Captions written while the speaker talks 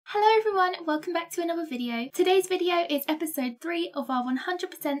Hello everyone, welcome back to another video. Today's video is episode 3 of our 100%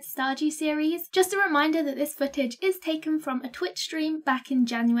 Stardew series. Just a reminder that this footage is taken from a Twitch stream back in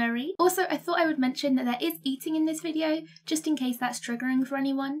January. Also, I thought I would mention that there is eating in this video, just in case that's triggering for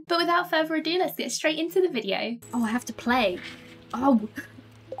anyone. But without further ado, let's get straight into the video. Oh, I have to play. Oh,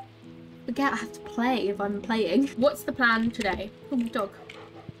 forget I have to play if I'm playing. What's the plan today? Oh, my dog.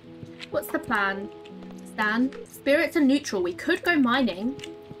 What's the plan? Stan? Spirits are neutral. We could go mining.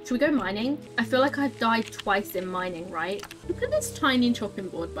 Should we go mining? I feel like I've died twice in mining, right? Look at this tiny chopping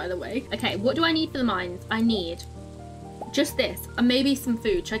board, by the way. Okay, what do I need for the mines? I need just this and maybe some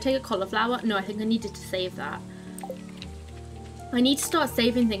food. Should I take a cauliflower? No, I think I needed to save that. I need to start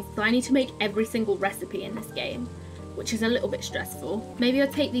saving things, so I need to make every single recipe in this game, which is a little bit stressful. Maybe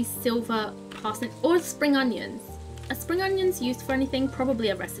I'll take these silver parsnips or spring onions. Are spring onions used for anything? Probably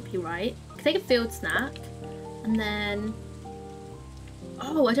a recipe, right? Take a field snack and then...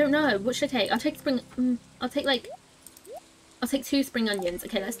 Oh, I don't know. What should I take? I'll take I'll take 2 spring onions.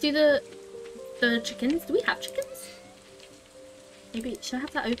 Okay, let's do the chickens. Do we have chickens? Maybe should I have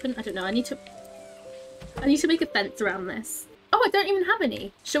that open? I don't know. I need to make a fence around this. Oh, I don't even have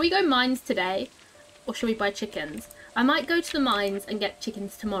any. Shall we go mines today, or shall we buy chickens? I might go to the mines and get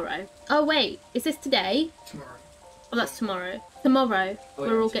chickens tomorrow. Oh wait, is this today? Tomorrow. Oh, that's tomorrow. Tomorrow,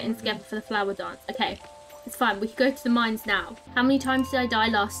 we're all getting together for the flower dance. Okay. It's fine, we could go to the mines now. How many times did I die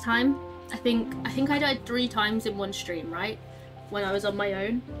last time? I think I died 3 times in one stream, right? When I was on my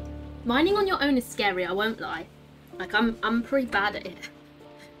own. Mining on your own is scary, I won't lie. Like, I'm pretty bad at it.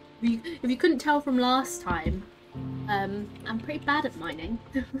 If you couldn't tell from last time, I'm pretty bad at mining.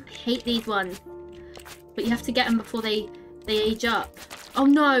 I hate these ones. But you have to get them before they age up. Oh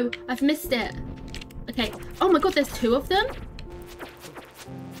no, I've missed it. Okay, oh my god, there's 2 of them?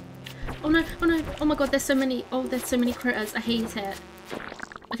 Oh no, oh no, oh my god, there's so many critters, I hate it.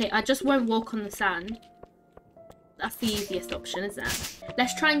 Okay, I just won't walk on the sand. That's the easiest option, isn't it?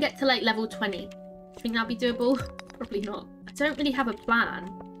 Let's try and get to like level 20. Do you think that'll be doable? Probably not. I don't really have a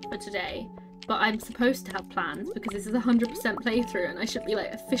plan for today, but I'm supposed to have plans because this is a 100% playthrough and I should be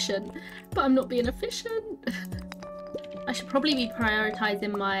like efficient, but I'm not being efficient. I should probably be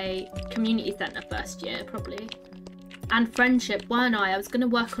prioritizing my community center first year, probably. And friendship, weren't I? I was going to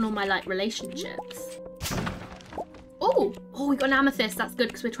work on all my, like, relationships. Oh, we got an amethyst. That's good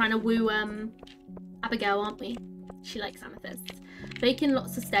because we're trying to woo Abigail, aren't we? She likes amethysts. Making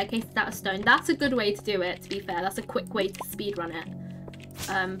lots of staircases out of stone. That's a good way to do it, to be fair. That's a quick way to speedrun it.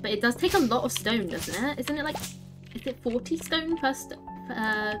 But it does take a lot of stone, doesn't it? Isn't it like, is it 40 stone per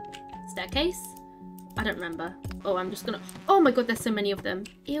staircase? I don't remember. Oh, I'm just gonna... Oh my god, there's so many of them.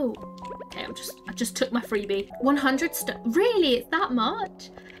 Ew. Okay, I just took my freebie. 100 Really? It's that much?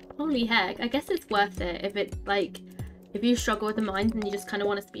 Holy heck. I guess it's worth it if it's like... If you struggle with the mines and you just kind of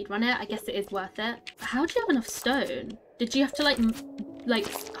want to speedrun it, I guess it is worth it. How do you have enough stone? Did you have to like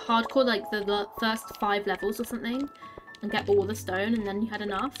hardcore like the first 5 levels or something? And get all the stone and then you had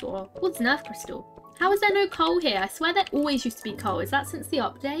enough? Or... What's Nerf Crystal? How is there no coal here? I swear there always used to be coal. Is that since the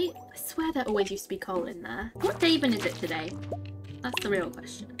update? I swear there always used to be coal in there. What day even is it today? That's the real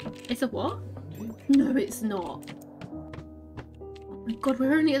question. It's a what? No, it's not. Oh my god,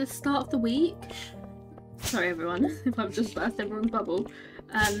 we're only at the start of the week. Sorry everyone, if I've just burst everyone's bubble.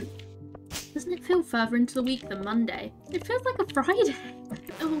 Doesn't it feel further into the week than Monday? It feels like a Friday.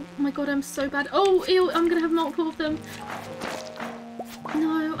 Oh my god, I'm so bad. Oh, ew, I'm gonna have multiple of them.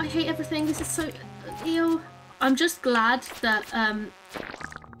 No, I hate everything. This is so... Ew. I'm just glad that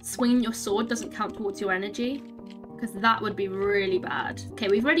swinging your sword doesn't count towards your energy, because that would be really bad. Okay,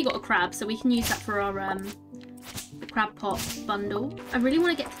 we've already got a crab, so we can use that for our crab pot bundle. I really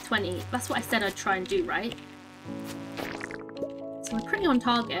want to get to 20. That's what I said I'd try and do, right? So we're pretty on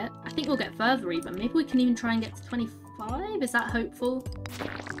target. I think we'll get further even. Maybe we can even try and get to 25. Is that hopeful?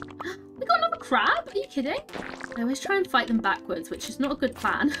 We got another crab? Are you kidding? I always try and fight them backwards, which is not a good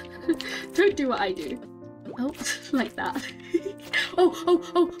plan. Don't do what I do. Oh, like that.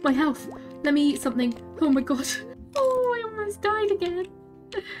 Oh, my health. Let me eat something. Oh my god. Oh, I almost died again.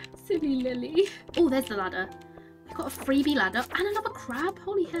 Silly Lily. Oh, there's the ladder. I got a freebie ladder and another crab.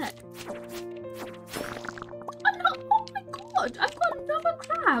 Holy heck. Oh my god, I've got another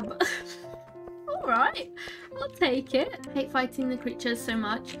crab. Alright, I'll take it. I hate fighting the creatures so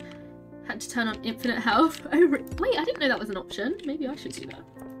much. Had to turn on infinite health. Oh, wait, I didn't know that was an option. Maybe I should do that.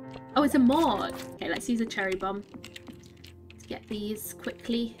 Oh, it's a mod. Okay, let's use a cherry bomb to get these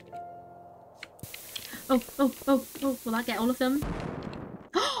quickly. Oh, will I get all of them?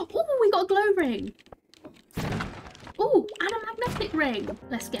 Oh, we got a glow ring. Oh, and a magnetic ring.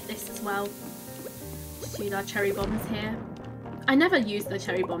 Let's get this as well. Just use our cherry bombs here. I never use the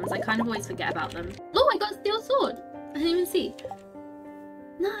cherry bombs. I kind of always forget about them. Oh, I got a steel sword. I didn't even see.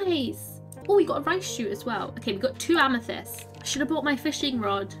 Nice. Oh, we got a rice shoot as well. Okay, we got 2 amethysts. I should have bought my fishing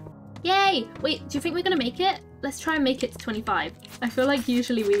rod. Yay! Wait, do you think we're gonna make it? Let's try and make it to 25. I feel like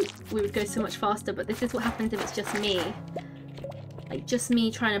usually we would go so much faster, but this is what happens if it's just me. Like, just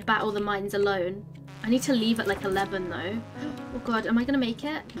me trying to battle the mines alone. I need to leave at like 11 though. Oh god, am I gonna make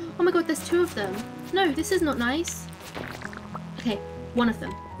it? Oh my god, there's 2 of them. No, this is not nice. Okay, 1 of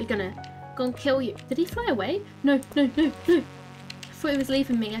them. We're gonna go and kill you. Did he fly away? No, no, no, no. I thought he was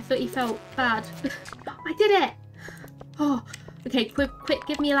leaving me. I thought he felt bad. I did it! Oh, okay, quick,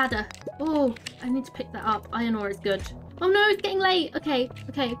 give me a ladder. Oh, I need to pick that up. Iron ore is good. Oh no, it's getting late. Okay,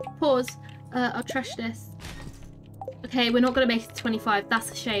 pause. I'll trash this. Okay, we're not gonna make it to 25. That's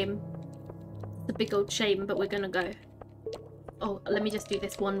a shame. It's a big old shame, but we're gonna go. Oh, let me just do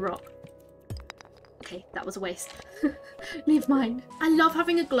this 1 rock. Okay, that was a waste. Leave mine. I love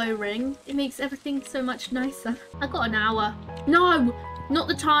having a glow ring. It makes everything so much nicer. I got an hour. No, not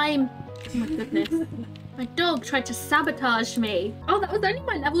the time. Oh my goodness. My dog tried to sabotage me. Oh, that was only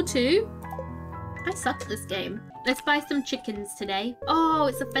my level 2. I suck at this game. Let's buy some chickens today. Oh,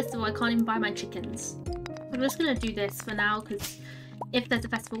 it's a festival. I can't even buy my chickens. I'm just gonna do this for now because if there's a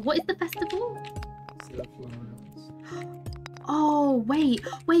festival. What is the festival? Oh, wait.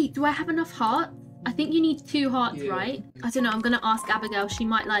 Do I have enough hearts? I think you need 2 hearts, yeah. Right? I don't know. I'm gonna ask Abigail. She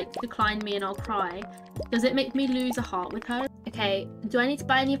might like decline me and I'll cry. Does it make me lose a heart with her? Okay. Do I need to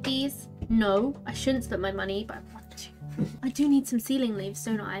buy any of these? No. I shouldn't spend my money, but I want to. I do need some ceiling leaves,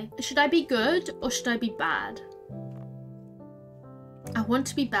 don't I? Should I be good or should I be bad? I want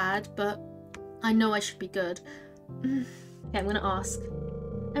to be bad, but I know I should be good. Okay, I'm gonna ask.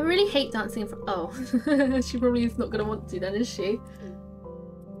 I really hate dancing in front. Oh, she probably is not gonna want to then, is she?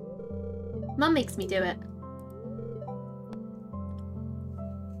 Mum makes me do it.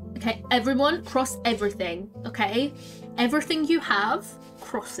 Okay, everyone, cross everything, okay? Everything you have,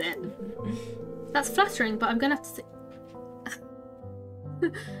 cross it. That's flattering, but I'm gonna have to say...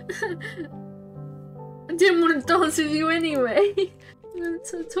 I didn't want to dance with you anyway. I wanted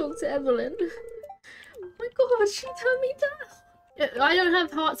to talk to Evelyn. Oh my god, she turned me down. I don't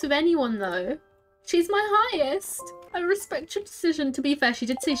have hearts with anyone though. She's my highest. I respect your decision. To be fair, she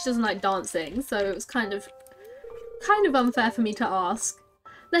did say she doesn't like dancing, so it was kind of unfair for me to ask.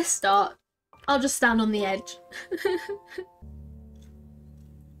 Let's start. I'll just stand on the edge.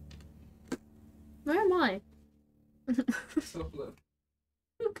 Where am I?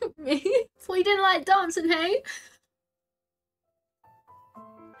 Look at me. So you didn't like dancing, hey?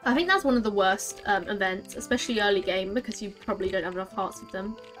 I think that's one of the worst events, especially early game, because you probably don't have enough hearts with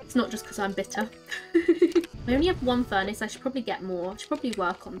them. It's not just because I'm bitter. I only have 1 furnace. I should probably get more. I should probably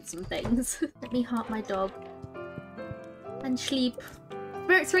work on some things. Let me heart my dog. And sleep.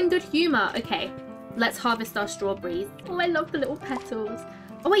 Spirits are in good humour. Okay, let's harvest our strawberries. Oh, I love the little petals.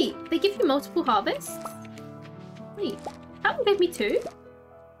 Oh wait, they give you multiple harvests? Wait, that one gave me 2?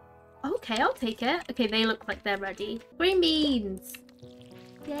 Okay, I'll take it. Okay, they look like they're ready. Green beans!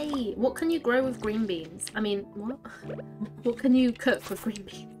 Yay! What can you grow with green beans? I mean, what? What can you cook with green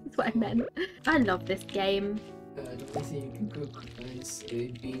beans? That's what I meant. I love this game. The only thing you can cook is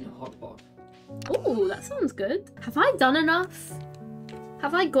a bean hot pot. Oh, that sounds good. Have I done enough?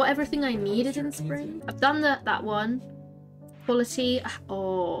 Have I got everything I needed in spring? I've done that one. Quality.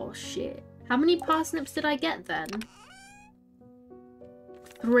 Oh, shit. How many parsnips did I get then?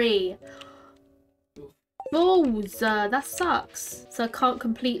 3. Balls, that sucks. So I can't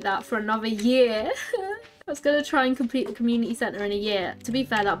complete that for another year. I was gonna try and complete the community centre in a year. To be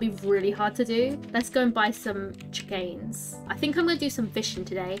fair, that'd be really hard to do. Let's go and buy some chickens. I think I'm gonna do some fishing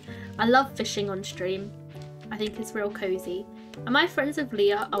today. I love fishing on stream. I think it's real cozy. Am I friends with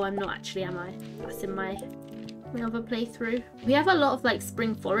Leah? Oh, I'm not actually, am I? That's in my other playthrough. We have a lot of like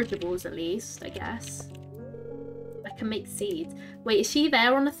spring forageables at least, I guess. I can make seeds. Wait, is she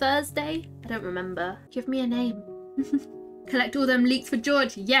there on a Thursday? I don't remember. Give me a name. Collect all them leeks for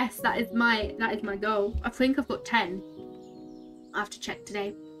George. Yes, that is my goal. I think I've got 10. I have to check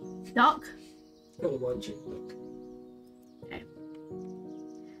today. Duck? Only 1 chicken. Okay.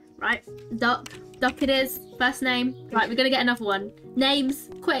 Right, duck. Duck it is. First name. Right, we're gonna get another one. Names,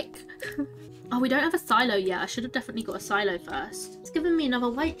 quick. Oh, we don't have a silo yet. I should have definitely got a silo first. It's giving me another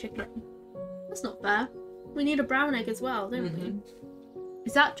white chicken. That's not fair. We need a brown egg as well, don't we?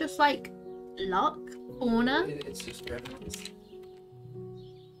 Is that just like luck? Fauna? It's just randomness.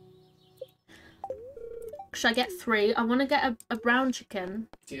 Should I get 3? I want to get a brown chicken.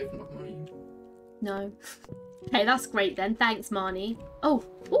 Do you have enough money? No. Okay, that's great then. Thanks, Marnie. Oh,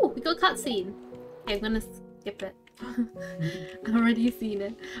 we got a cutscene. Okay, I'm gonna skip it. I've already seen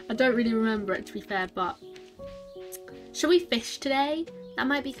it. I don't really remember it, to be fair, but... Shall we fish today? That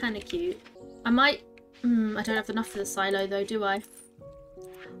might be kind of cute. I might... I don't have enough for the silo, though, do I?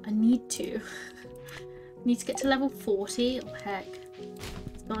 I need to. Need to get to level 40. Oh, heck.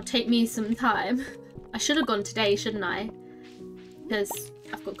 It's gonna take me some time. I should have gone today, shouldn't I? Because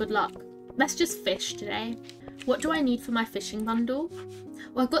I've got good luck. Let's just fish today. What do I need for my fishing bundle?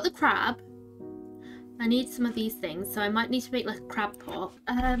 Well, I've got the crab. I need some of these things, so I might need to make like a crab pot.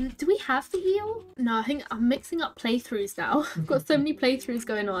 Do we have the eel? No, I think I'm mixing up playthroughs now. I've got so many playthroughs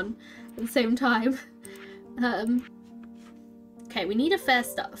going on at the same time. Okay, we need a fair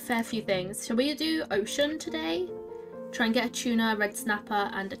few things. Shall we do ocean today? Try and get a tuna, a red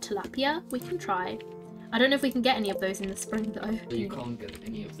snapper, and a tilapia? We can try. I don't know if we can get any of those in the spring though. You can't get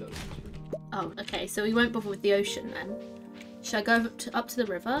any of those. Oh, okay, so we won't bother with the ocean then. Should I go up to the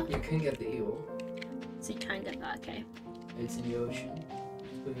river? You can get the eel. So you can get that, okay. It's in the ocean.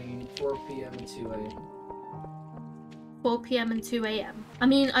 Between 4 PM and 2 AM. 4 PM and 2 AM. I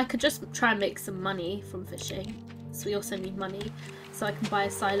mean, I could just try and make some money from fishing. So we also need money, so I can buy a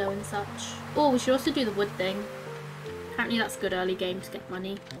silo and such. Oh, we should also do the wood thing. Apparently that's a good early game to get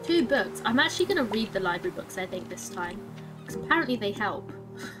money. 2 books. I'm actually going to read the library books, I think, this time. Because apparently they help.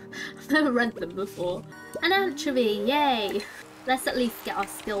 I've never read them before. An anchovy, yay! Let's at least get our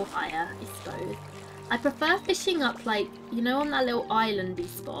skill higher, I suppose. I prefer fishing up, like, you know, on that little islandy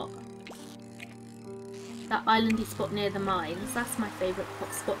spot. That islandy spot near the mines. That's my favourite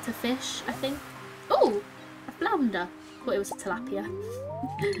spot to fish, I think. Oh! A flounder. Thought it was a tilapia.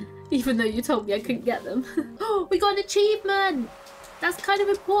 Even though you told me I couldn't get them. Oh, we got an achievement! That's kind of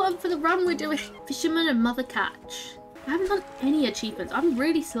important for the run we're doing. Fisherman and mother catch. I haven't done any achievements. I'm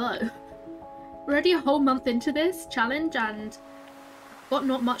really slow. We're already a whole month into this challenge and got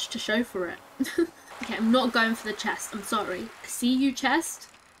not much to show for it. Okay, I'm not going for the chest. I'm sorry. I see you, chest,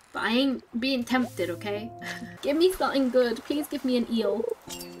 but I ain't being tempted, okay? Give me something good. Please give me an eel.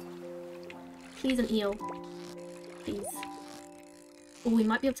 Please, an eel. Please. Oh, we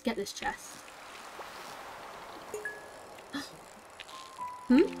might be able to get this chest.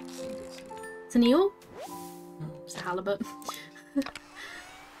 It's an eel? It's a halibut.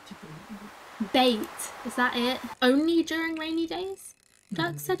 Bait. Is that it? Only during rainy days?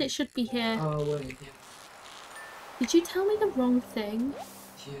 Dirk said it should be here. Oh, wait, yeah. Did you tell me the wrong thing?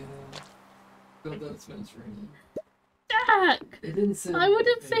 Yeah. But that's when it's raining. Dirk! It didn't say. I would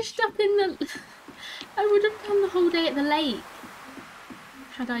have fished up in the... I would have done the whole day at the lake.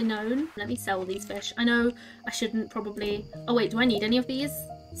 Had I known. Let me sell these fish. I know I shouldn't probably... Oh wait, do I need any of these?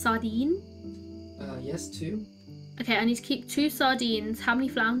 Sardine? Yes, 2. Okay, I need to keep 2 sardines. How many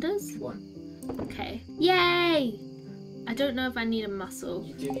flounders? 1. Okay. Yay! I don't know if I need a mussel.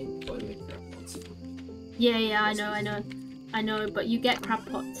 You do need boiling crab pots. Yeah, I know, but you get crab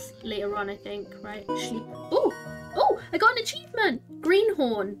pots later on, I think, right? Oh! Oh! I got an achievement!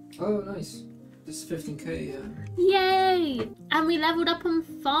 Greenhorn! Oh, nice. This is 15k, yeah. Yay! And we leveled up on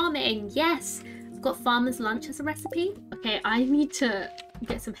farming. Yes! I've got farmer's lunch as a recipe. Okay, I need to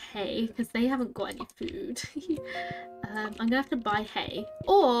get some hay because they haven't got any food. I'm gonna have to buy hay.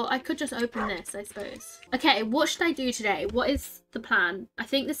 Or I could just open this, I suppose. Okay, what should I do today? What is the plan? I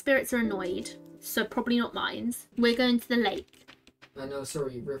think the spirits are annoyed, so probably not mines. We're going to the lake. No,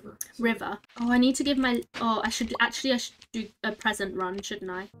 sorry, river. River. Oh, I need to give my... Oh, I should do a present run,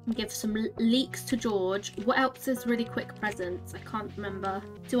 shouldn't I? And give some leeks to George. What else is really quick presents? I can't remember.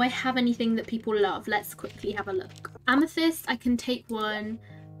 Do I have anything that people love? Let's quickly have a look. Amethyst, I can take one.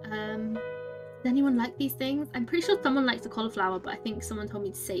 Does anyone like these things? I'm pretty sure someone likes a cauliflower, but I think someone told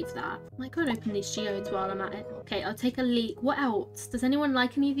me to save that. I might go and open these geodes while I'm at it. Okay, I'll take a leek. What else? Does anyone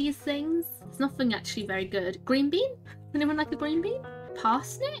like any of these things? It's nothing actually very good. Green bean? Anyone like a green bean?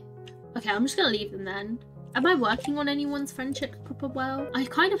 Parsnip? Okay, I'm just gonna leave them then. Am I working on anyone's friendship proper well? I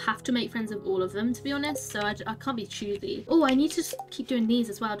kind of have to make friends with all of them, to be honest, so I can't be choosy. Oh, I need to keep doing these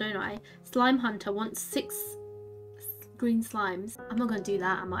as well, don't I? Slime Hunter wants 6 green slimes. I'm not gonna do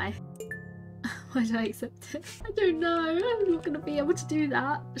that, am I? Why did I accept it? I don't know. I'm not going to be able to do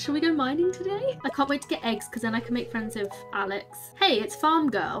that. Shall we go mining today? I can't wait to get eggs because then I can make friends with Alex. Hey, it's Farm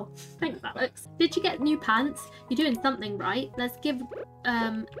Girl. Thanks, Alex. Did you get new pants? You're doing something right. Let's give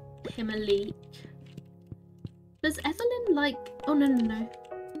him a leek. Does Evelyn like... Oh, no.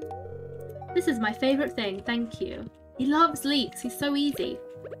 This is my favourite thing. Thank you. He loves leeks. He's so easy.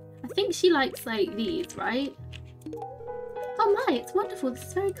 I think she likes, like, these, right? Oh my, it's wonderful. This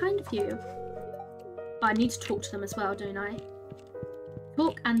is very kind of you. But I need to talk to them as well, don't I?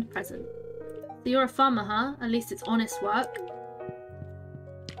 Talk and present. So you're a farmer, huh? At least it's honest work.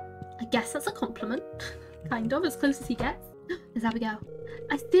 I guess that's a compliment. Kind of, as close as he gets. There's Abigail.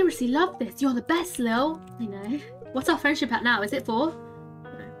 I seriously love this. You're the best, Lil. I know. What's our friendship at now? Is it 4?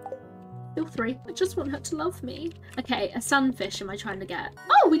 Still 3. I just want her to love me. Okay, a sunfish am I trying to get?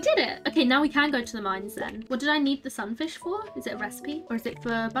 Oh, we did it! Okay, now we can go to the mines then. What did I need the sunfish for? Is it a recipe? Or is it for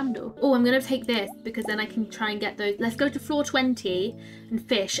a bundle? Oh, I'm gonna take this because then I can try and get those. Let's go to floor 20 and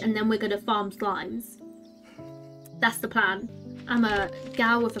fish, and then we're gonna farm slimes. That's the plan. I'm a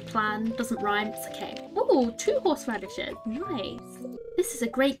gal with a plan. Doesn't rhyme. It's okay. Oh, 2 horseradishes. Nice. This is a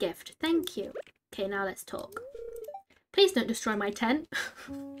great gift. Thank you. Okay, now let's talk. Please don't destroy my tent.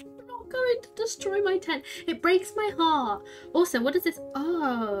 I'm not going to destroy my tent. It breaks my heart. Also, what is this?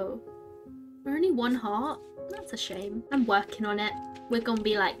 Oh, we're only 1 heart. That's a shame. I'm working on it. We're going to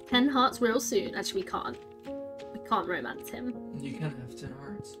be like 10 hearts real soon. Actually, we can't. We can't romance him. You can have 10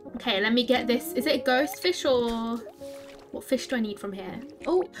 hearts. Okay, let me get this. Is it a ghost fish or... What fish do I need from here?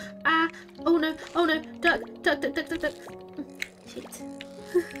 Oh, oh no, duck. Shit.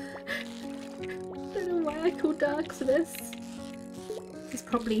 I don't know why I call duck for this. It's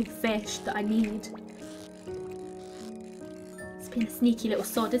probably fish that I need. It's been a sneaky little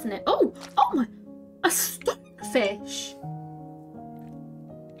sod, isn't it? Oh my, a stonefish.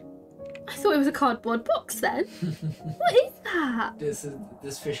 I thought it was a cardboard box then. What is that?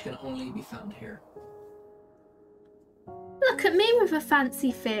 This fish can only be found here. Look at me with a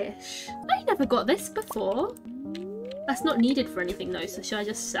fancy fish. I never got this before. That's not needed for anything though, so should I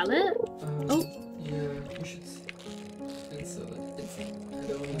just sell it? Oh. Yeah, we should sell it.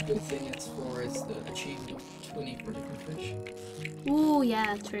 The only good thing it's for is the achievement of 24 different fish. Oh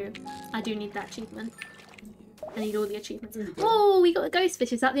yeah, true. I do need that achievement. I need all the achievements. Oh, we got a ghost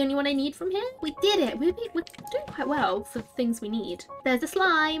fish. Is that the only one I need from here? We did it. We're doing quite well for the things we need. There's a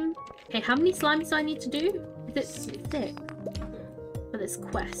slime. Okay, how many slimes do I need to do? Is it 6? For this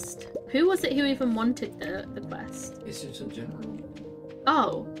quest. Who was it who even wanted the quest? It's just a general.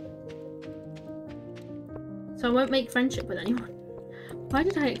 Oh. So I won't make friendship with anyone. Why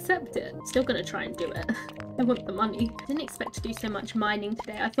did I accept it? Still gonna try and do it. I want the money. Didn't expect to do so much mining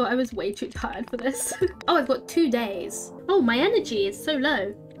today. I thought I was way too tired for this. Oh, I've got 2 days. Oh, my energy is so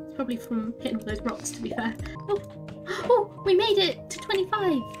low. It's probably from hitting all those rocks, to be fair. Oh, we made it to 25.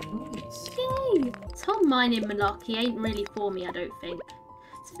 Nice. Yay! This whole mining malarkey ain't really for me, I don't think.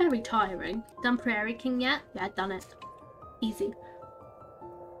 It's very tiring. Done Prairie King yet? Yeah, I've done it. Easy.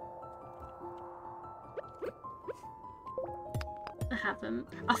 I haven't.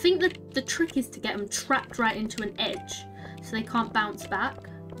 I think that the trick is to get them trapped right into an edge so they can't bounce back.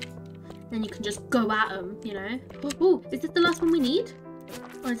 Then you can just go at them, you know? Oh, is this the last one we need?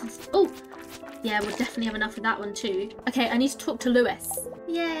 Or is this... Oh! Yeah, we'll definitely have enough of that one too. Okay, I need to talk to Lewis.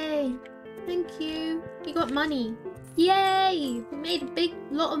 Yay! Thank you. We got money. Yay! We made a big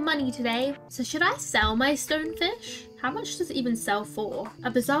lot of money today. So should I sell my stonefish? How much does it even sell for?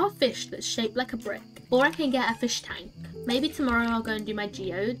 A bizarre fish that's shaped like a brick. Or I can get a fish tank. Maybe tomorrow I'll go and do my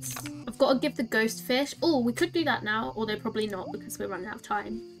geodes. I've got to give the ghost fish. Oh, we could do that now, although probably not because we're running out of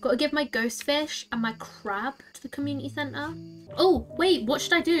time. Got to give my ghost fish and my crab to the community centre. Oh, wait, what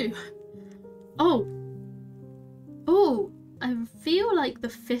should I do? Oh, I feel like the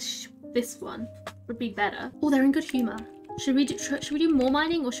fish, this one, would be better. Oh, they're in good humour. Should we do more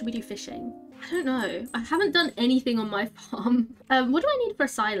mining or should we do fishing? I don't know. I haven't done anything on my farm. What do I need for a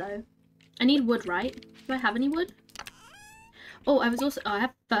silo? I need wood, right? Do I have any wood? Oh, I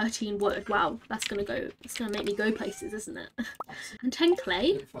have 13 wood. Wow, it's gonna make me go places, isn't it? And 10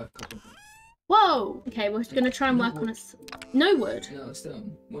 clay. 5 copper. Whoa! Okay, we're gonna try and work on a... No wood? No,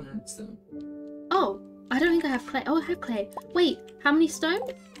 stone. 100 stone. Oh, I don't think I have clay. Oh, I have clay. Wait, how many stone?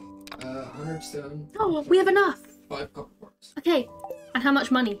 100 stone. Oh, we have enough. 5 copper bars. Okay, and how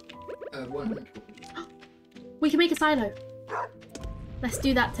much money? 100. We can make a silo. Let's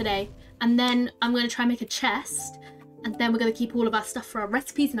do that today. And then I'm gonna try and make a chest. And then we're going to keep all of our stuff for our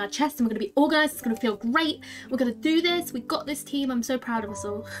recipes in our chest and we're going to be organised. It's going to feel great. We're going to do this. We got this team. I'm so proud of us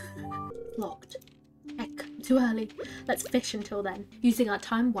all. Locked. Heck, too early. Let's fish until then, using our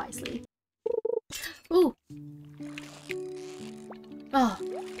time wisely. Ooh. Oh.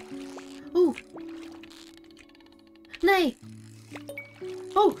 Ooh. Nay.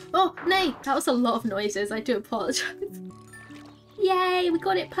 Oh, nay. That was a lot of noises. I do apologise. Yay, we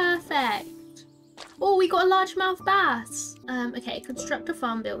got it perfect. Oh, we got a largemouth bass. Okay, construct a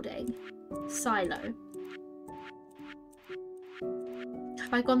farm building. Silo.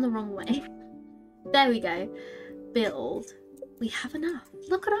 Have I gone the wrong way? There we go. Build. We have enough.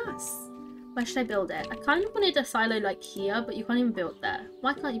 Look at us. Where should I build it? I kind of wanted a silo like here, but you can't even build there.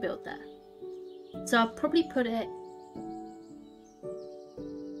 Why can't you build there? So I'll probably put it...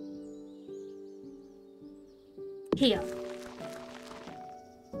 Here.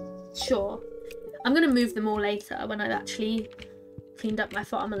 Sure. I'm gonna move them all later when I've actually cleaned up my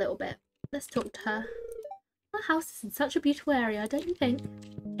farm a little bit. Let's talk to her. Our house is in such a beautiful area, don't you think?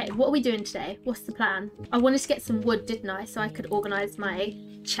 Okay, what are we doing today? What's the plan? I wanted to get some wood, didn't I? So I could organise my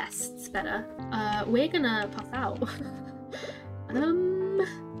chests better. We're gonna pass out.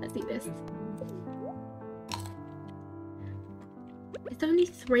 Let's do this. It's only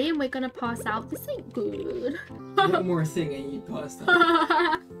 3 and we're gonna pass out. This ain't good. One more thing and you passed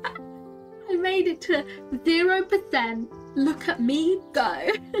out. I made it to 0%. Look at me go.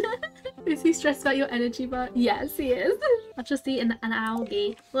 Is he stressed about your energy bar? Yes, he is. I've just eaten an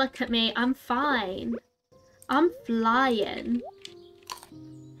algae. Look at me. I'm fine. I'm flying.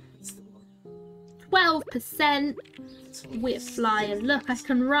 12%. We're flying. Look, I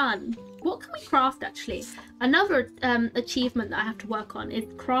can run. What can we craft, actually? Another achievement that I have to work on is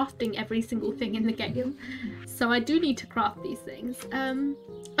crafting every single thing in the game. So I do need to craft these things.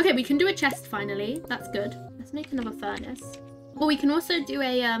 Okay, we can do a chest finally. That's good. Let's make another furnace. Well, we can also do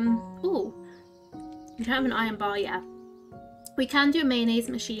a, oh, we don't have an iron bar yet. We can do a mayonnaise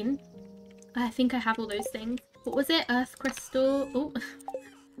machine. I think I have all those things. What was it? Earth crystal. Oh,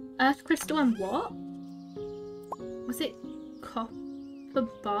 earth crystal and what? Was it copper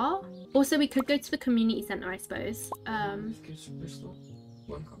bar? Also, we could go to the community centre, I suppose. Crystal.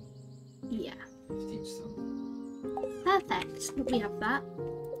 1 copper. Yeah. 15 stone. Perfect. We have that.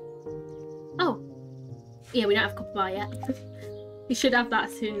 Oh. Yeah, we don't have copper bar yet. We should have that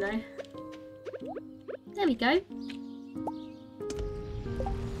soon, though. There we go.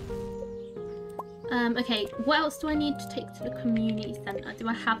 Okay, what else do I need to take to the community centre? Do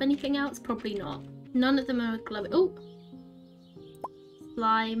I have anything else? Probably not. None of them are glowing. Oh!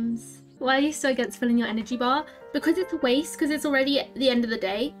 Slimes. Why are you so against filling your energy bar? Because it's a waste, because it's already at the end of the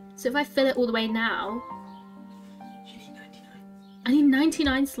day. So if I fill it all the way now... You need 99. I need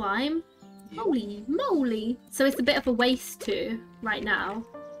 99 slime? Yep. Holy moly! So it's a bit of a waste too, right now.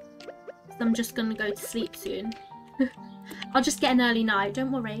 So I'm just gonna go to sleep soon. I'll just get an early night,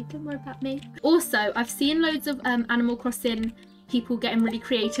 don't worry about me. Also, I've seen loads of Animal Crossing people getting really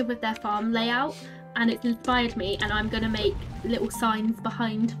creative with their farm layout, and it's inspired me, and I'm gonna make little signs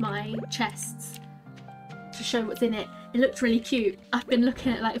behind my chests to show what's in it. It looks really cute. I've been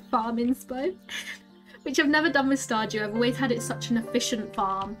looking at like farm inspo, which I've never done with Stardew. I've always had it such an efficient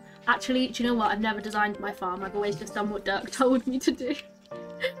farm. Actually, do you know what? I've never designed my farm. I've always just done what Dirk told me to do.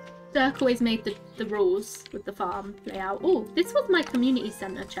 Dirk always made the rules with the farm layout. Oh, this was my community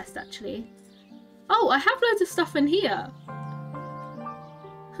centre chest, actually. Oh, I have loads of stuff in here.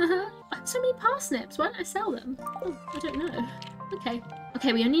 I have so many parsnips. Why don't I sell them? Oh, I don't know. Okay.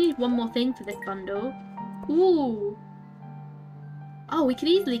 Okay, we only need one more thing for this bundle. Ooh. Oh, we could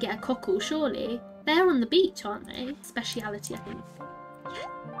easily get a cockle, surely. They're on the beach, aren't they? Speciality, I think.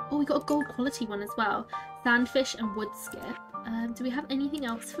 Oh, we got a gold quality one as well. Sandfish and wood skip. Do we have anything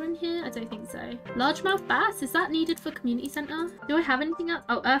else for in here? I don't think so. Largemouth bass, is that needed for community centre? Do I have anything else?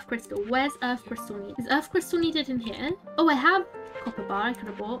 Oh, earth crystal. Where's earth crystal needed? Is earth crystal needed in here? Oh, I have copper bar I could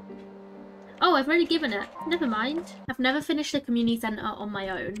have bought. Oh, I've already given it. Never mind. I've never finished a community centre on my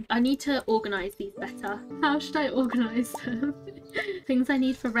own. I need to organise these better. How should I organise them? Things I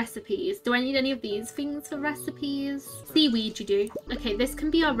need for recipes. Do I need any of these things for recipes? Seaweed you do. Okay, this can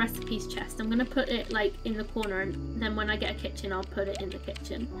be our recipes chest. I'm going to put it like in the corner, and then when I get a kitchen, I'll put it in the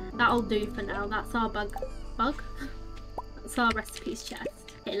kitchen. That'll do for now. That's our bug? That's our recipes chest.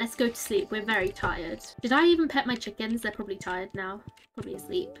 Okay, let's go to sleep. We're very tired. Did I even pet my chickens? They're probably tired now. Probably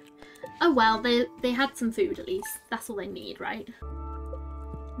asleep. Oh well, they had some food at least. That's all they need, right?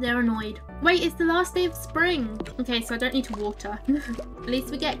 They're annoyed. Wait, it's the last day of spring. Okay, so I don't need to water. At least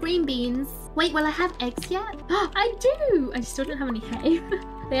we get green beans. Wait, will I have eggs yet? I do! I still don't have any hay.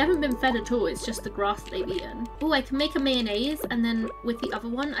 They haven't been fed at all. It's just the grass they've eaten. Oh, I can make a mayonnaise, and then with the other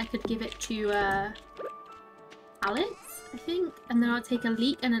one, I could give it to Alex, I think. And then I'll take a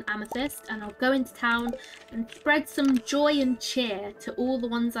leek and an amethyst, and I'll go into town and spread some joy and cheer to all the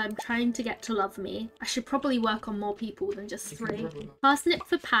ones I'm trying to get to love me. I should probably work on more people than just 3. Parsnip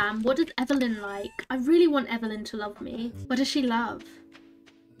for Pam. What does Evelyn like? I really want Evelyn to love me. What does she love?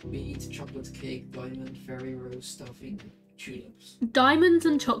 Beet, chocolate cake, diamond, fairy rose, stuffing, tulips. Diamonds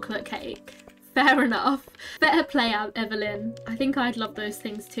and chocolate cake. Fair enough. Better play out, Evelyn. I think I'd love those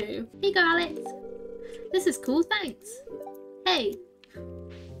things too. Here you go, Alex. This is cool, thanks. Hey.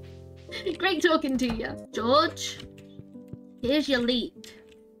 Great talking to you. George, here's your leek.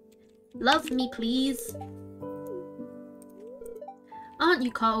 Love me, please. Aren't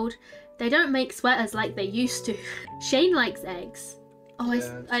you cold? They don't make sweaters like they used to. Shane likes eggs.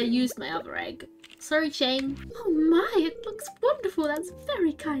 Oh, I used my other egg. Sorry, Shane. Oh my, it looks wonderful. That's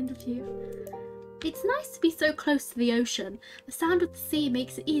very kind of you. It's nice to be so close to the ocean. The sound of the sea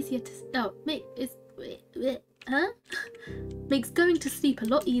makes it easier to... makes going to sleep a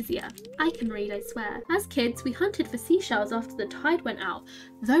lot easier. I can read, I swear. As kids, we hunted for seashells after the tide went out.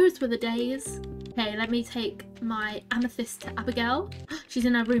 Those were the days. Okay, let me take my amethyst to Abigail. She's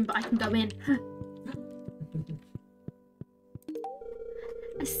in her room, but I can go in.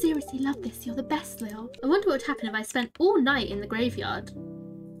 I seriously love this. You're the best, Lil. I wonder what would happen if I spent all night in the graveyard.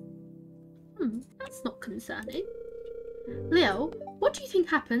 That's not concerning. Lil, what do you think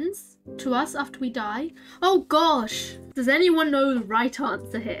happens to us after we die? Oh gosh! Does anyone know the right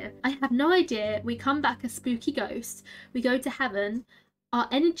answer here? I have no idea. We come back as spooky ghosts. We go to heaven. Our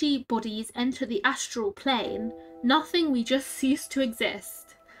energy bodies enter the astral plane. Nothing, we just cease to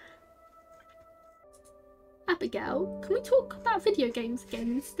exist. Abigail, can we talk about video games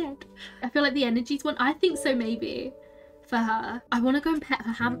again instead? I feel like the energy's one. I think so, maybe. For her. I want to go and pet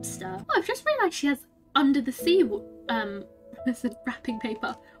her hamster. Oh, I've just realised she has under the sea wrapping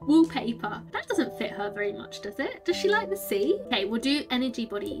paper. Wallpaper. That doesn't fit her very much, does it? Does she like the sea? Okay, we'll do energy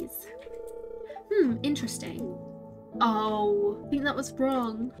bodies. Interesting. Oh, I think that was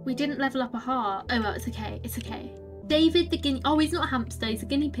wrong. We didn't level up a heart. Oh well, it's okay. It's okay. David the guinea... Oh, he's not a hamster. He's a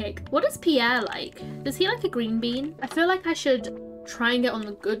guinea pig. What does Pierre like? Does he like a green bean? I feel like I should try and get on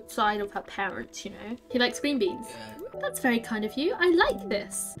the good side of her parents, you know? He likes green beans. Yeah. That's very kind of you. I like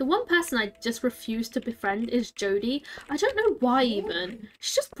this. The one person I just refuse to befriend is Jodie. I don't know why even.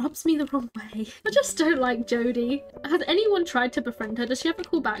 She just rubs me the wrong way. I just don't like Jodie. Has anyone tried to befriend her? Does she have a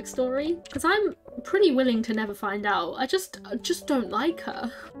cool backstory? Because I'm pretty willing to never find out. I just don't like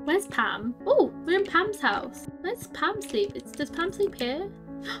her. Where's Pam? Oh, we're in Pam's house. Where's Pam sleep? Does Pam sleep here?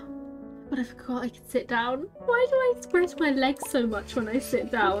 But I forgot I could sit down. Why do I spread my legs so much when I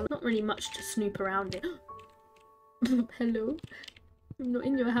sit down? Not really much to snoop around in. Hello? I'm not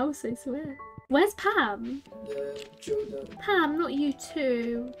in your house, I swear. Where's Pam? Pam, not you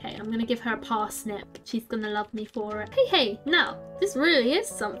too. Okay, I'm gonna give her a parsnip. She's gonna love me for it. Hey, now, this really is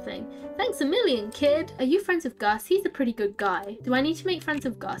something. Thanks a million, kid. Are you friends with Gus? He's a pretty good guy. Do I need to make friends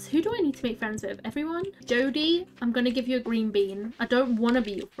with Gus? Who do I need to make friends with? Everyone? Jodie, I'm gonna give you a green bean. I don't want to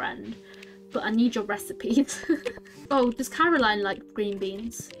be your friend, but I need your recipes. Oh, does Caroline like green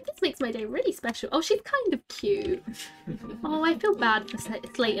beans? This makes my day really special. Oh, she's kind of cute. Oh, I feel bad for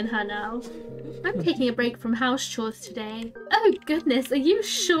slating her now. I'm taking a break from house chores today. Oh goodness, are you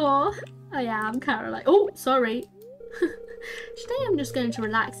sure? I am, Caroline. Oh, sorry. Today I'm just going to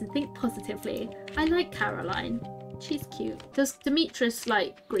relax and think positively. I like Caroline. She's cute. Does Demetrius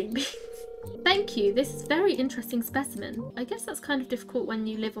like green beans? Thank you, this is a very interesting specimen. I guess that's kind of difficult when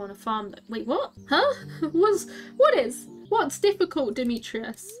you live on a farm. Wait, what? Huh? What's difficult,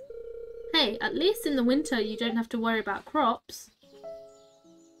 Demetrius? Hey, at least in the winter you don't have to worry about crops.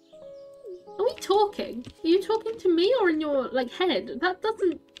 Are we talking? Are you talking to me or in your, like, head? That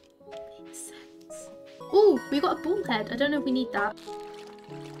doesn't make sense. Oh, we got a ball head. I don't know if we need that.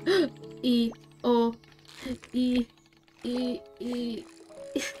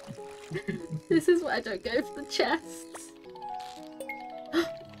 This is why I don't go for the chests.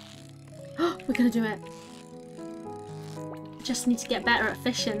 We're gonna do it. Just need to get better at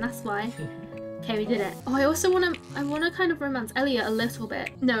fishing, that's why. Okay, we did it. Oh, I also wanna kind of romance Elliot a little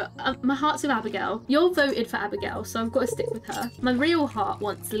bit. No, my heart's with Abigail. You're voted for Abigail, so I've got to stick with her. My real heart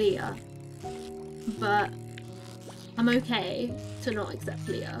wants Leah, but I'm okay to not accept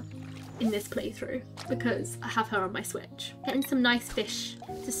Leah in this playthrough because I have her on my Switch. Getting some nice fish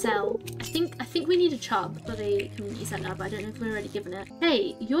to sell. I think we need a chub for the community centre, but I don't know if we're already given it.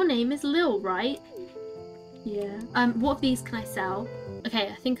 Hey, your name is Lil, right? Yeah. What of these can I sell? Okay,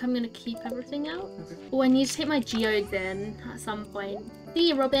 I think I'm gonna keep everything out. Okay. Oh, I need to take my geodes in at some point. See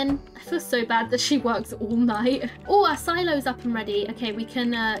you, Robin. I feel so bad that she works all night. Oh, our silo's up and ready. Okay, we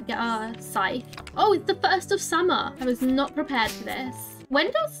can get our scythe. Oh, it's the 1st of summer. I was not prepared for this.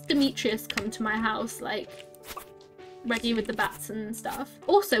 When does Demetrius come to my house, like, ready with the bats and stuff?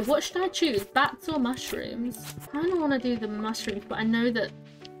 Also, what should I choose, bats or mushrooms? I kind of want to do the mushrooms, but I know that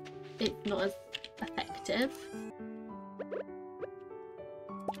it's not as effective.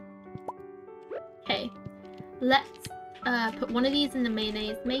 Okay, let's put one of these in the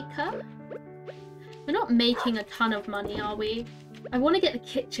mayonnaise maker. We're not making a ton of money, are we? I want to get the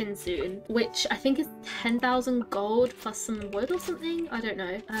kitchen soon, which I think is 10,000 gold plus some wood or something. I don't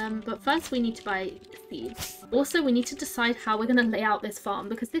know. But first we need to buy seeds. Also, we need to decide how we're going to lay out this farm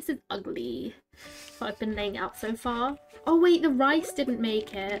because this is ugly. What I've been laying out so far. Oh wait, the rice didn't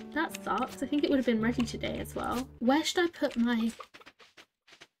make it. That sucks. I think it would have been ready today as well. Where should I put my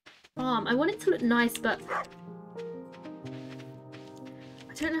farm. I want it to look nice, but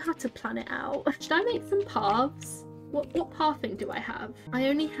I don't know how to plan it out. Should I make some paths? What pathing do I have? I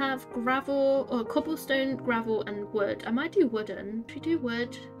only have gravel, or cobblestone, gravel, and wood. I might do wooden. Should we do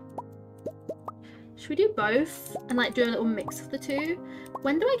wood? Should we do both and like do a little mix of the two?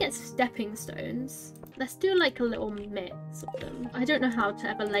 When do I get stepping stones? Let's do like a little mix of them. I don't know how to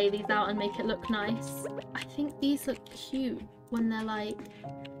ever lay these out and make it look nice. I think these look cute when they're like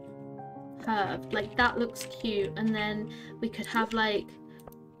curved. Like that looks cute, and then we could have like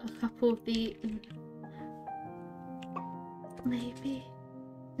a couple of the... Maybe.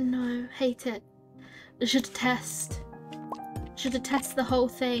 No, hate it. Should test. Should have tested the whole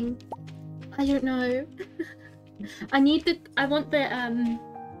thing. I don't know. I want the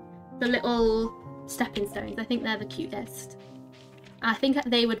little stepping stones. I think they're the cutest. I think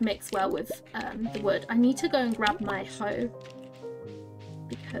they would mix well with the wood. I need to go and grab my hoe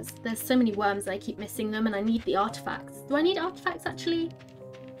because there's so many worms and I keep missing them, and I need the artifacts. Do I need artifacts actually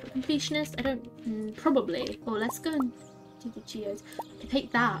for completionist? I don't. Probably. Oh, let's go and do the geodes. I can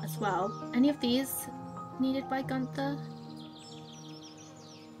take that as well. Any of these needed by Gunther?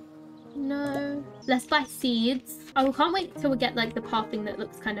 No. Let's buy seeds. Oh, can't wait till we get like the pathing that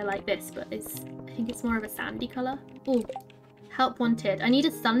looks kind of like this, but I think it's more of a sandy colour. Oh, help wanted. I need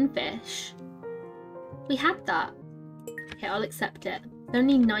a sunfish. We had that. Okay, I'll accept it. They're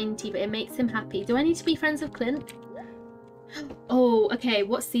only 90, but it makes him happy. Do I need to be friends with Clint? Oh, okay.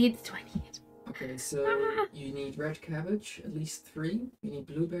 What seeds do I need? Okay, so you need red cabbage, at least 3. You need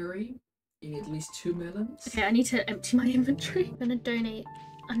blueberry. You need at least 2 melons. Okay, I need to empty my inventory. I'm gonna donate.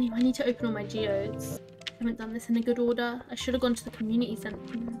 I need to open all my geodes. I haven't done this in a good order. I should have gone to the community centre.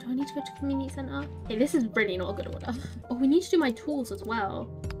 Do I need to go to the community centre? Okay, this is really not a good order. Oh, we need to do my tools as well.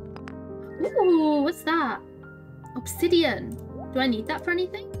 Ooh, what's that? Obsidian. Do I need that for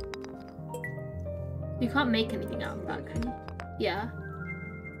anything? You can't make anything out of that, can you? Yeah.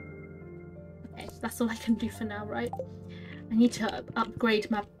 Okay, that's all I can do for now, right? I need to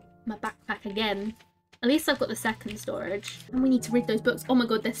upgrade my backpack again. At least I've got the second storage. And we need to read those books. Oh my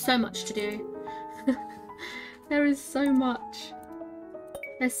god, there's so much to do. There is so much.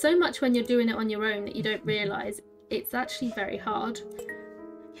 There's so much when you're doing it on your own that you don't realise. It's actually very hard.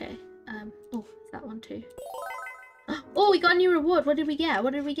 Okay, oh, it's that one too. Oh, we got a new reward. What did we get?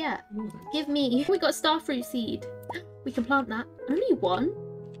 What did we get? Give me. We got starfruit seed. We can plant that. Only one?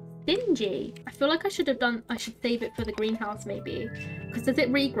 Stingy. I feel like I should save it for the greenhouse maybe. Because does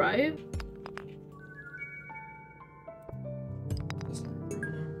it regrow?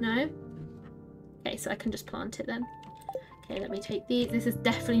 No? Okay, so I can just plant it then. Okay, let me take these. This is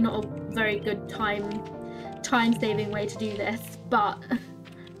definitely not a very good time-saving way to do this, but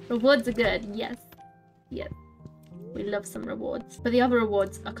rewards are good. Yes. Yes. We love some rewards. But the other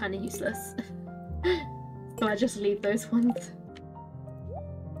rewards are kind of useless. So I just leave those ones.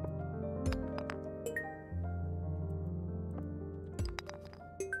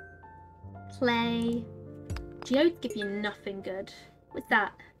 Play. Geodes give you nothing good. What's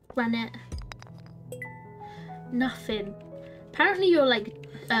that? Granite. Nothing. Apparently your like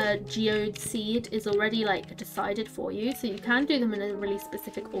geode seed is already like decided for you, so you can do them in a really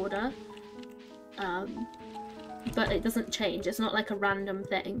specific order. But it doesn't change. It's not like a random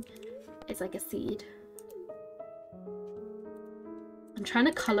thing. It's like a seed. I'm trying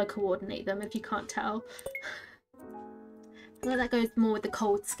to colour coordinate them if you can't tell. I feel like that goes more with the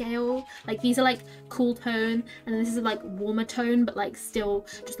cold scale. Like these are like cool tone, and this is like warmer tone, but like still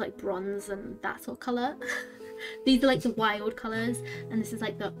just like bronze and that sort of colour. These are like the wild colours, and this is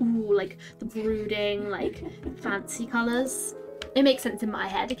like the ooh, like the brooding, like fancy colours. It makes sense in my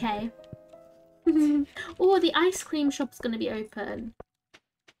head, okay? Oh, the ice cream shop's gonna be open.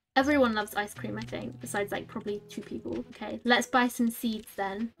 Everyone loves ice cream, I think, besides like probably 2 people. Okay, let's buy some seeds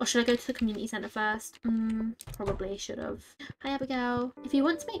then. Or should I go to the community centre first? Probably should have. Hi Abigail. If you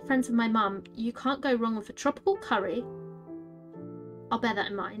want to make friends with my mum, you can't go wrong with a tropical curry. I'll bear that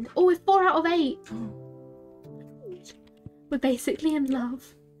in mind. Oh, we're 4 out of 8. We're basically in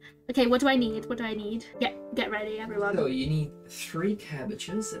love. Okay, what do I need? What do I need? Get ready, everyone. So you need 3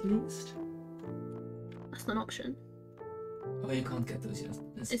 cabbages at least. That's not an option. Oh, you can't get those yet.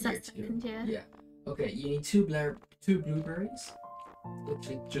 Is that second, yeah? Yeah. Okay, you need 2 blueberries.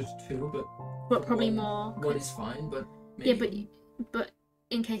 Literally just 2, but probably more. One is fine, but maybe... Yeah, but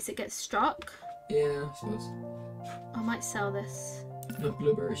in case it gets struck. Yeah, I suppose. I might sell this. But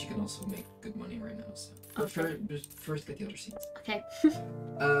blueberries, you can also make good money right now. So Okay. first get the other seeds. Okay.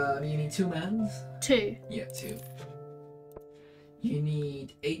 You need 2 melons. 2. Yeah, 2. You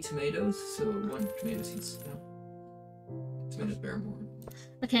need 8 tomatoes, so 1 tomato seeds. No. Tomatoes bear more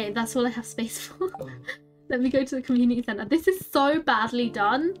Okay, that's all I have space for. Oh. Let me go to the community centre. This is so badly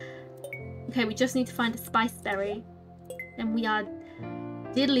done. Okay, we just need to find a spice berry. And we are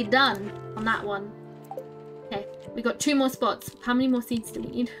diddly done on that one. Okay, we got 2 more spots. How many more seeds do we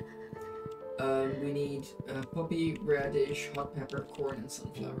need? We need poppy, radish, hot pepper, corn, and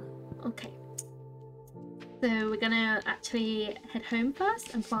sunflower. Okay. So we're gonna actually head home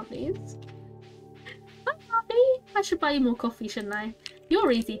first and plant these. Hi, Bobby! I should buy you more coffee, shouldn't I?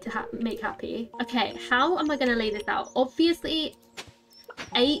 You're easy to make happy. Okay, how am I gonna lay this out? Obviously,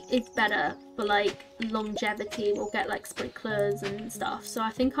 8 is better for like longevity. We'll get like sprinklers and stuff. So I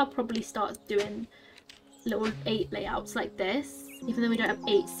think I'll probably start doing little 8 layouts like this, even though we don't have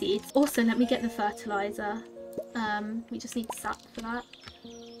 8 seeds. Also, let me get the fertilizer. We just need sap for that.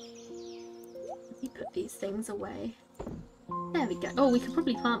 Let me put these things away. There we go. Oh, we could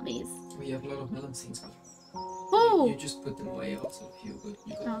probably plant these. We have a lot of melon seeds, but Oh! you just put them away also if you would.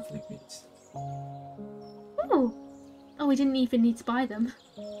 You got liquid stuff. Oh! Oh, we didn't even need to buy them.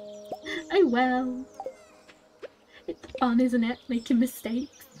 Oh well. It's fun, isn't it? Making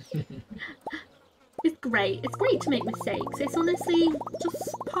mistakes. It's great. It's great to make mistakes. It's honestly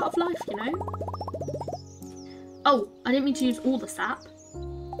just part of life, you know? Oh, I didn't mean to use all the sap.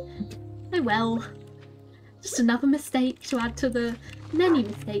 Oh well. Just another mistake to add to the many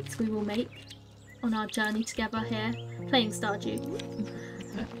mistakes we will make on our journey together here, playing Stardew.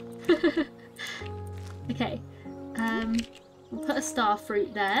 Okay. We'll put a star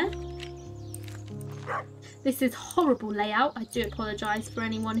fruit there. This is horrible layout. I do apologise for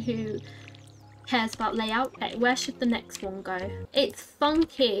anyone who cares about layout. Okay, where should the next one go? It's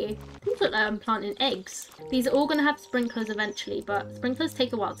funky. Things look like I'm planting eggs. These are all going to have sprinklers eventually, but sprinklers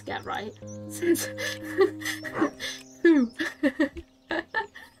take a while to get right. Foo.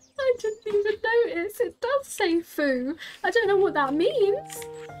 I didn't even notice. It does say foo. I don't know what that means,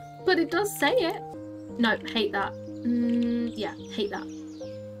 but it does say it. No, hate that. Yeah, hate that.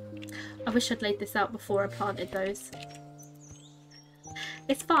 I wish I'd laid this out before I planted those.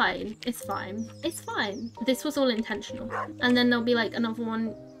 It's fine. It's fine. It's fine. This was all intentional. And then there'll be like another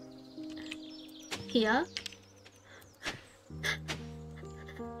one here.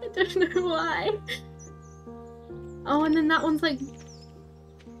 I don't know why. Oh, and then that one's like...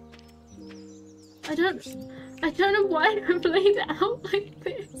 I don't know why I've laid it out like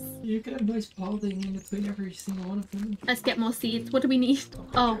this. You can have nice pathing in between every single one of them. Let's get more seeds. What do we need?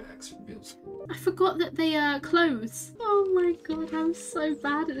 Oh. I forgot that they close. Oh my god, I'm so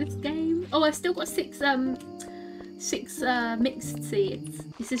bad at this game. Oh, I've still got 6 mixed seeds.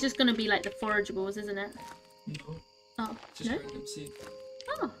 This is just gonna be like the forageables, isn't it? No. Oh, just no? random seed.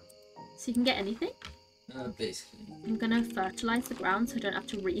 Oh, so you can get anything? Basically. I'm gonna fertilise the ground so I don't have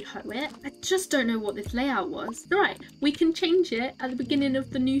to re-hoe it. I just don't know what this layout was. Right, we can change it at the beginning of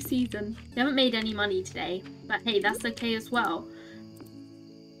the new season. We haven't made any money today, but hey, that's okay as well.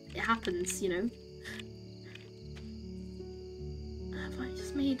 It happens, you know. Have I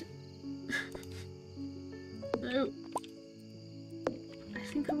just made... No. I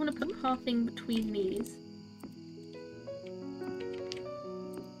think I want to put pathing between these.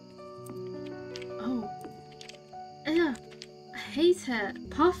 Oh. Yeah, I hate it.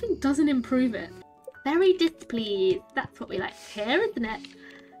 Pathing doesn't improve it. Very displeased. That's what we like here, isn't it?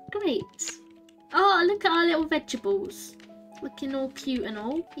 Great. Oh, look at our little vegetables. Looking all cute and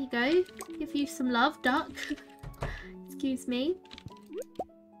all. Here you go. Give you some love, duck. Excuse me.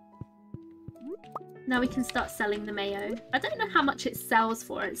 Now we can start selling the mayo. I don't know how much it sells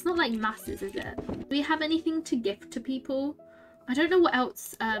for. It's not like masses, is it? Do we have anything to gift to people? I don't know what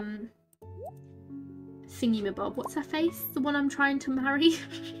else. Thingy-mabob. What's her face? The one I'm trying to marry?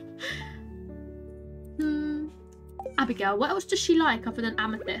 Abigail. What else does she like other than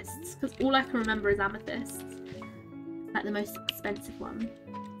amethysts? Because all I can remember is amethysts. Like the most expensive one.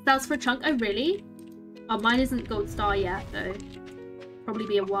 Sells for a chunk. Oh, really? Oh, mine isn't gold star yet, though. Probably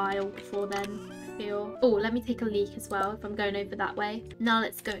be a while before then, I feel. Oh, let me take a leak as well if I'm going over that way. Now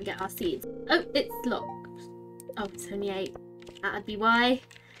let's go and get our seeds. Oh, it's locked. Oh, it's only 8. That'd be why.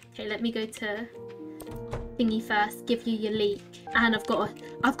 Okay, let me go to thingy first. Give you your leek. And I've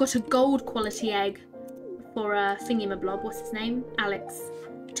got a gold quality egg for a thingy-mablob. What's his name? Alex.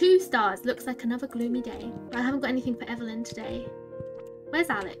 2 stars. Looks like another gloomy day. I haven't got anything for Evelyn today. Where's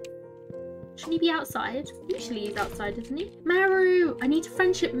Alex? Shouldn't he be outside? Usually he's outside, isn't he? Maru! I need to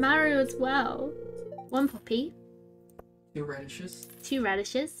friendship Maru as well. 1 poppy. 2 radishes. 2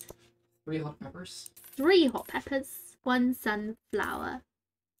 radishes. 3 hot peppers. 3 hot peppers. 1 sunflower.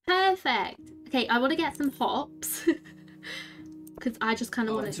 Perfect. Okay, I want to get some hops. Because I just kind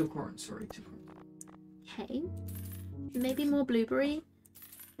of want to... 2 corn. Sorry, 2 corn. Okay. Maybe more blueberry.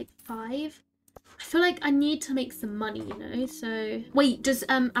 like 5. I feel like I need to make some money, you know, so... Wait, does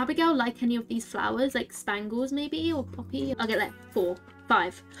Abigail like any of these flowers? Like spangles, maybe? Or poppy? I'll get like 4,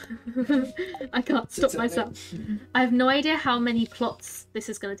 5. I can't stop myself. I have no idea how many plots this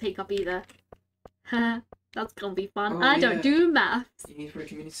is going to take up either. That's going to be fun. Oh, I don't do maths. You need for a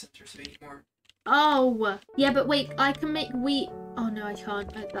community center, so you need more. Oh, yeah, but wait, I can make wheat. Oh, no, I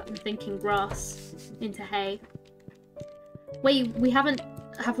can't. I'm thinking grass into hay. Wait, we haven't...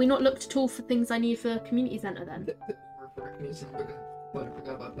 Have we not looked at all for things I need for community centre then? For a community center, but I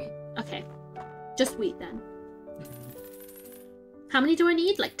forgot about wheat. Okay. Just wheat then. How many do I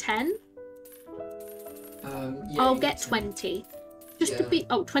need? Like 10? Yeah, I'll get 20. Just to be...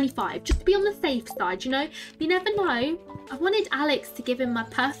 Oh, 25. Just to be on the safe side, you know? You never know. I wanted Alex to give him my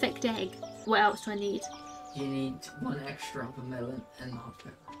perfect egg. What else do I need? You need 1 extra of a melon and hot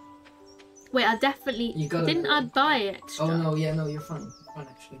pepper. Wait, I definitely... Didn't I buy extra? Oh, no, yeah, no, you're fine. You're fine,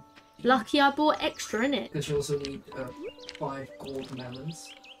 actually. Lucky I bought extra, innit? Because you also need 5 gold melons.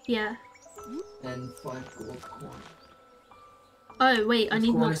 Yeah. And 5 gold corn. Oh, wait, I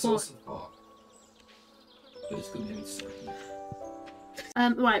need more corn. Also hot. But it's good maybe to start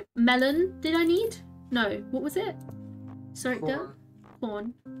with. Right, melon did I need? No, what was it? Sorry, girl?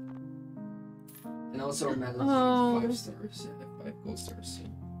 Corn. And also melons need 5 stars, 5 gold stars, so...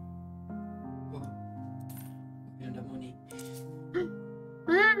 And the money.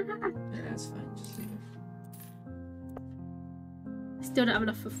 Yeah, that's fine, just leave it. I still don't have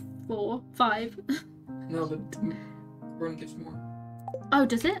enough for 4, 5. No, but corn gives more. Oh,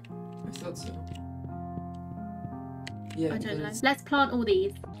 does it? I thought so. Yeah, I don't know. Let's plant all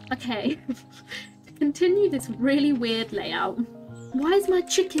these. Okay. To continue this really weird layout. Why is my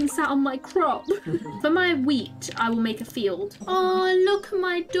chicken sat on my crop? For my wheat, I will make a field. Oh, look at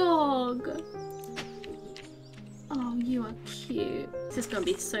my dog. Oh, you are cute. This is going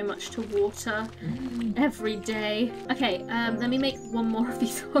to be so much to water every day. Okay, let me make one more of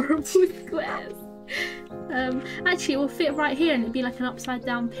these horrible squares. Actually, it will fit right here and it'd be like an upside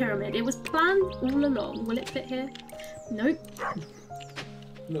down pyramid. It was planned all along. Will it fit here? Nope.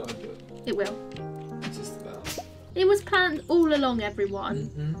 No, it will. It will. Just about. It was planned all along,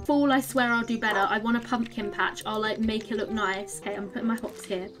 everyone. Fall, I swear I'll do better. I want a pumpkin patch. I'll like make it look nice. Okay, I'm putting my hops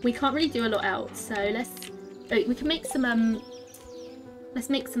here. We can't really do a lot else, so let's... Oh, we can make some, let's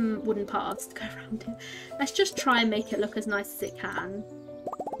make some wooden paths to go around it. Let's just try and make it look as nice as it can.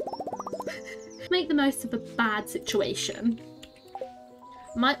 Make the most of a bad situation.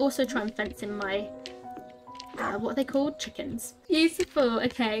 Might also try and fence in my, what are they called? Chickens. Beautiful.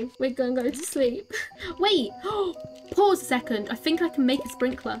 Okay, we're gonna go to sleep. Wait, pause a second. I think I can make a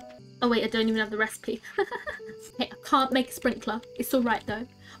sprinkler. Oh wait, I don't even have the recipe. Okay, I can't make a sprinkler. It's all right though.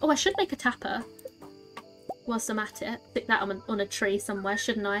 Oh, I should make a tapper. Whilst I'm at it, stick that on a tree somewhere,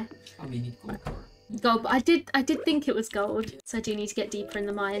 shouldn't I? I mean, you need gold. Gold, but I did think it was gold, so I do need to get deeper in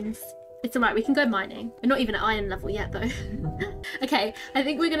the mines. It's alright, we can go mining. We're not even at iron level yet, though. Okay, I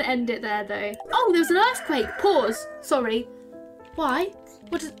think we're gonna end it there, though. Oh, there was an earthquake. Pause. Sorry. Why?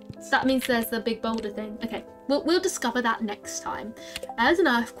 What does that means? There's the big boulder thing. Okay, we'll discover that next time. There's an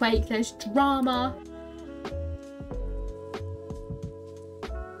earthquake. There's drama.